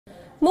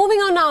Moving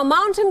on now,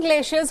 mountain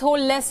glaciers hold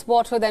less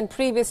water than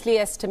previously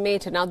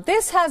estimated. Now,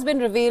 this has been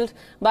revealed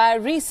by a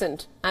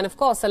recent and, of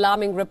course,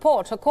 alarming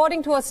report,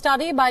 according to a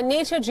study by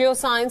Nature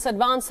Geoscience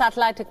Advanced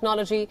Satellite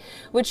Technology,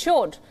 which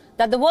showed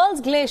that the world's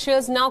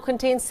glaciers now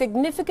contain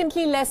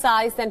significantly less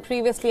ice than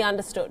previously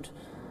understood.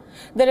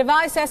 The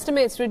revised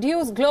estimates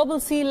reduce global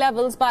sea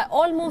levels by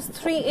almost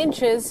 3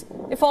 inches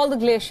if all the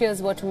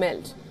glaciers were to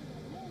melt.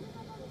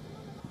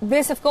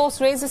 This, of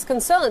course, raises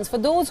concerns for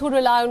those who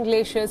rely on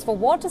glaciers for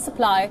water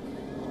supply.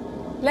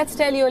 Let's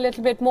tell you a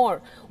little bit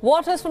more.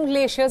 Waters from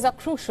glaciers are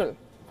crucial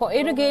for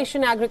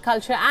irrigation,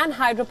 agriculture and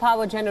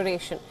hydropower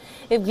generation.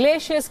 If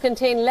glaciers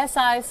contain less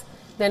ice,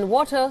 then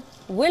water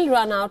will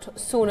run out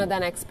sooner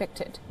than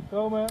expected.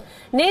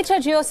 Nature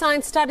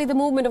Geoscience studied the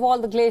movement of all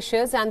the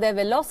glaciers and their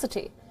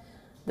velocity.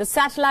 The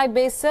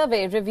satellite-based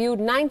survey reviewed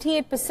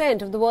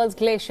 98% of the world's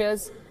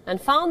glaciers and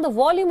found the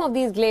volume of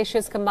these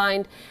glaciers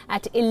combined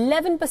at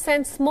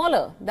 11%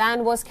 smaller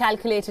than was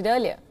calculated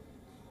earlier.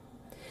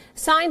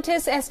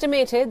 Scientists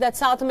estimated that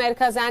South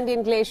America's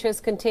Andean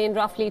glaciers contain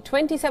roughly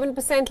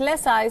 27%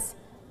 less ice,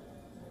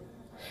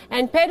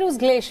 and Peru's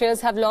glaciers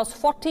have lost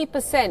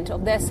 40%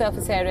 of their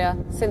surface area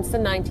since the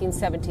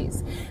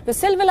 1970s. The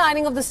silver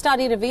lining of the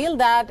study revealed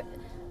that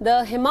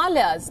the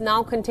Himalayas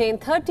now contain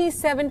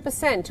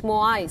 37%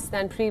 more ice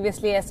than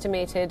previously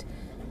estimated.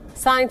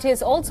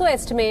 Scientists also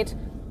estimate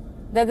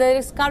that there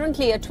is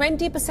currently a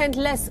 20%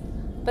 less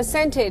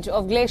percentage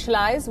of glacial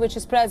ice which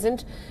is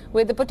present,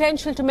 with the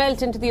potential to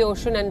melt into the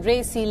ocean and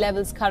raise sea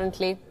levels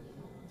currently.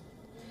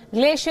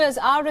 Glaciers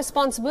are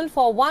responsible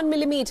for 1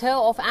 millimeter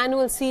of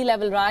annual sea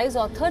level rise,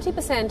 or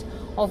 30%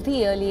 of the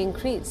yearly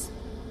increase.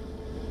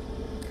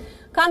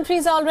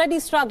 Countries are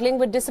already struggling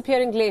with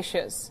disappearing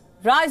glaciers.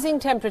 Rising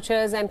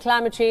temperatures and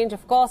climate change,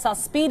 of course, are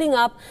speeding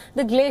up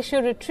the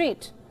glacier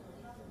retreat.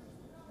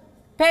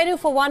 Peru,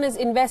 for one, is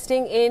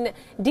investing in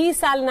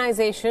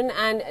desalinization,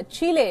 and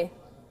Chile,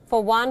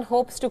 for one,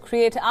 hopes to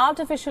create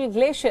artificial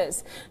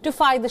glaciers to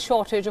fight the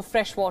shortage of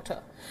fresh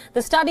water.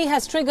 The study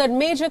has triggered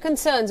major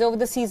concerns over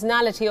the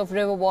seasonality of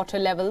river water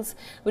levels,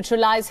 which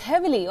relies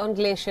heavily on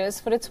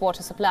glaciers for its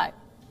water supply.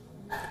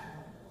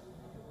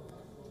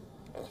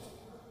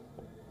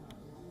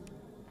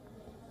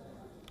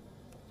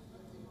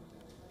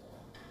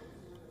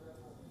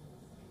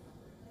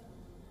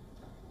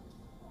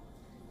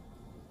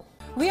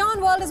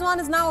 WION World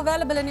is now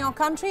available in your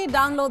country.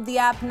 Download the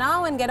app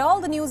now and get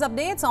all the news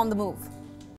updates on the move.